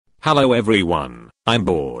Hello everyone, I'm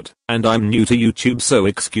bored, and I'm new to YouTube, so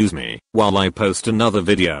excuse me while I post another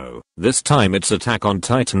video. This time it's Attack on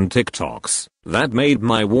Titan TikToks that made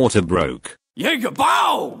my water broke.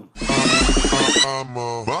 Jägerbaum! I'm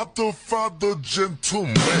a father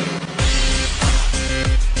gentleman.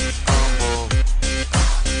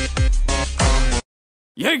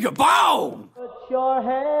 Jägerbaum! Put your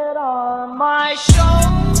head on my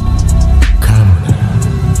shoulder.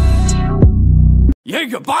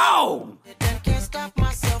 Jägerbaum! Can't stop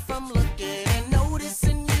myself from looking and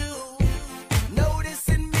noticing you,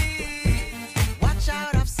 noticing me. Watch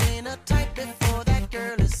out, I've seen a type before. That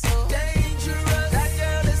girl is so dangerous. That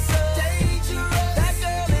girl is so dangerous. That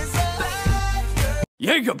girl is a bad girl.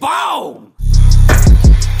 Jägerbaum!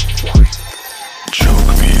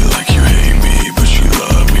 Choke me like you hate me, but you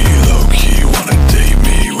love me low-key. Wanna date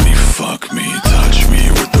me when you fuck me, touch me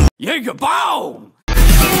with the Jägerbaum!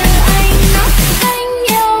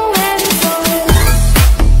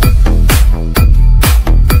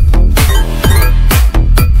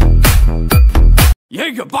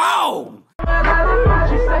 Jägerbaum!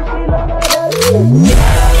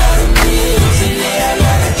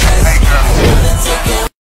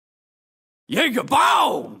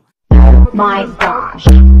 Jägerbaum! My gosh,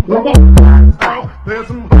 look at that fight.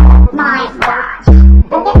 My gosh,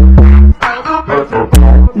 look at that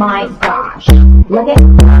fight. My gosh, look at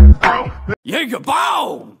that fight.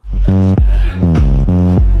 Jägerbaum!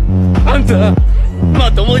 あんた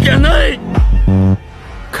まともじゃない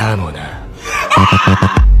かもな。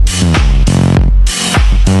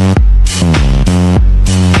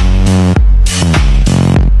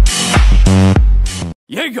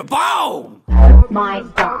Jägerbaum! My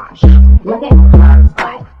gosh, look at that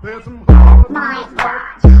fight. My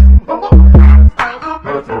gosh, look at that fight.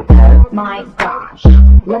 My gosh,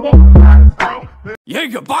 look at that fight.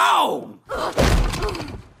 Jägerbaum!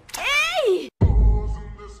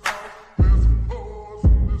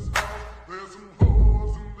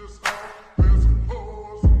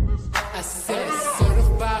 I said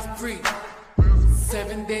certified free,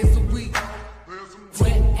 7 days a week,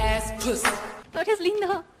 wet ass pussy. Tú eres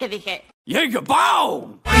lindo. ¿Qué dije?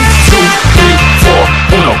 Jägerbaum! 1,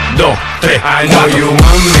 2, 3. I know you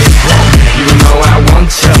want me. You know I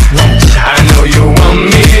want you. I know you want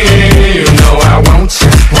me. You know I want you.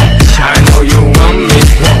 I know you want me.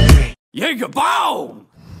 Jägerbaum!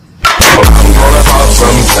 I'm gonna pop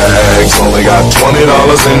some tags. Only got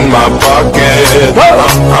 $20 in my pocket.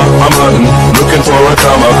 I'm hunting, looking for a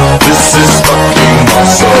come up. This is fucking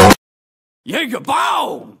awesome.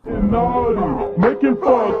 Jägerbaum! Making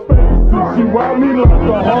fun faces, she want me like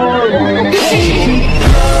a hard.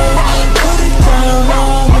 Put it down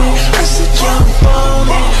on me, I said jump on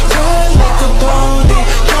me, ride like a pony,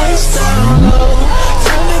 hands down low,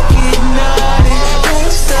 time to get naughty,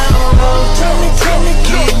 hands down low, time to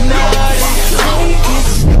get naughty,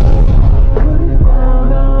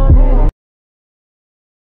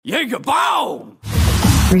 Jägerbaum!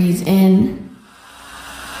 Breathe in.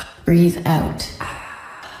 Breathe out.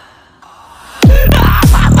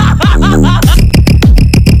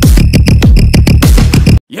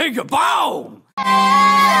 Jägerbaum!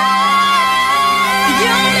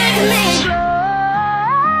 You make me grow,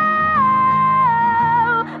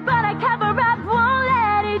 but I cover up, won't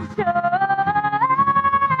let it show.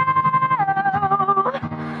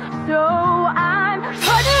 So I'm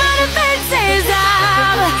putting my defenses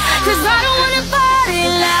up, 'cause I don't wanna fall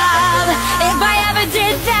in love. If I ever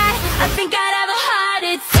did that, I think I'd have a heart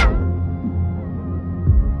attack.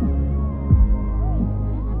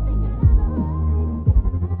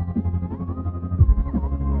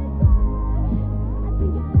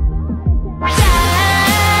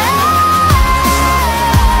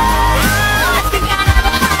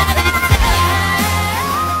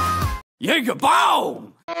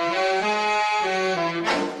 Jägerbaum!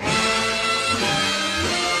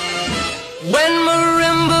 When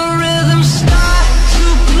marimba rhythms start to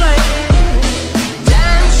play,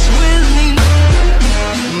 dance with me,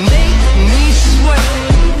 make me sway,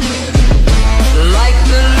 like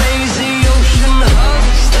the lazy ocean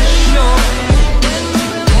hugs the shore.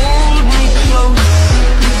 Hold me close,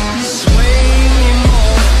 sway me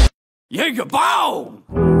more. Jägerbaum!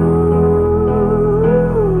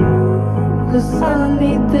 'Cause I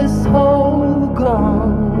need this whole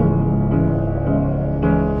gone.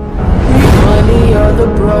 Honey, you're the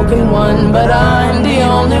broken one, but I'm the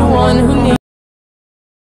only one who needs.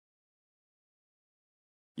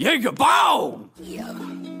 Jägerbaum!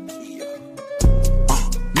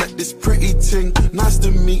 Met this pretty ting, nice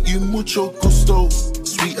to meet you, mucho gusto.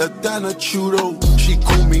 Sweeter than a churro, she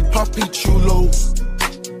call me Papi Chulo.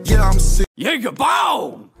 Yeah, I'm sick.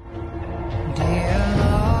 Jägerbaum! Dear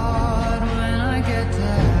Lord, when I get to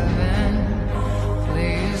heaven,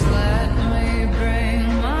 please let me bring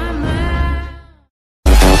my man.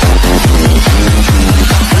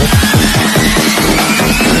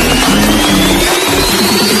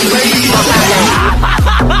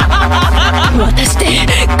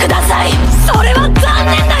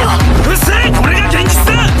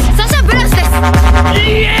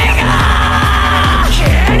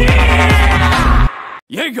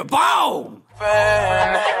 Jaeger Bomb!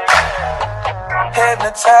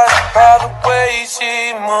 Hypnotized by the way she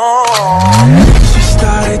moves. She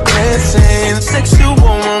started dancing, sexual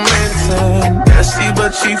romancing. Nasty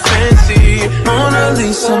but she fancy, Mona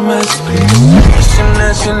Lisa masterpiece. Russian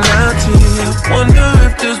nationality, wonder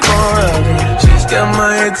if there's more of it. She's got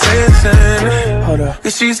my attention, hold up,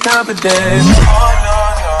 cause she's confident. Oh no,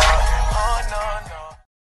 no, oh no, no.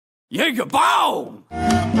 Jaeger Bomb!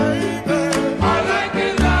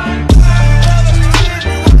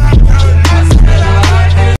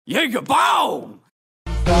 Jaeger Bomb!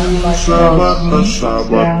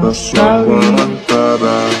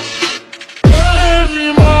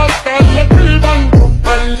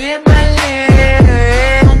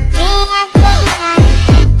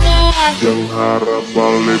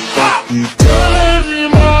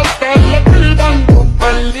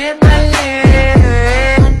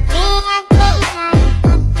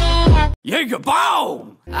 Jaeger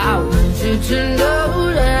Bomb! I want you to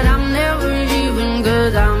know that I'm never leaving,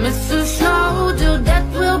 'cause I miss the snow till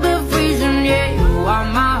death will be freezing. Yeah, you are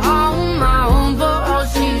my home for all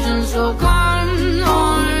seasons. So come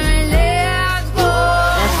on, let's go.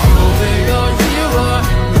 Let's go be your hero,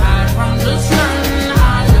 right from the sun.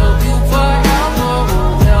 I love you forever,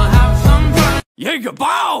 we'll have some fun. Jaeger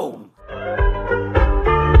Bomb!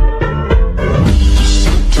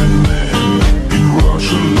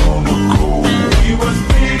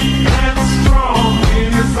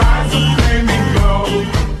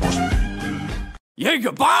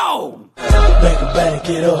 Jaeger Bomb! Back,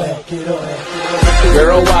 get up, get up.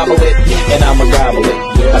 Girl, wobble it, and I'ma gobble it.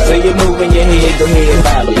 I say you're moving your head, go ahead,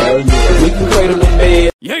 bobble it. We can cradle in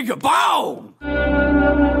bed. Jaeger Bomb!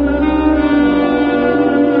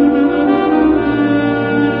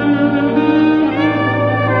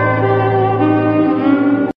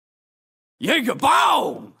 Jaeger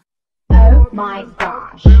Bomb! Oh my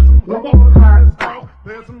gosh, look at her butt.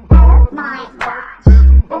 Oh my gosh,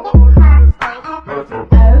 look at her butt.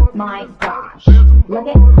 Oh my gosh, look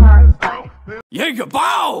at her butt. Jaeger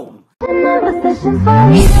Bomb! Another session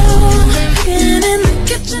for you. Cooking in the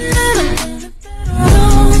kitchen and I'm in the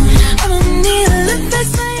bedroom. I don't need a lip that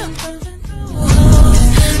say I'm perfect.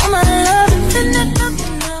 All my love infinite,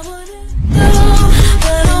 nothing I wouldn't do,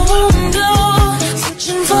 but I won't go.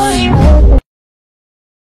 Searching for you.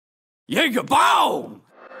 Jaeger Bomb!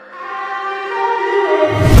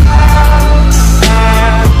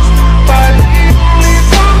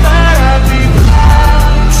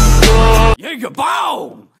 Jaeger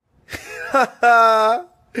Bomb!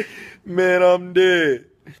 Man, I'm dead.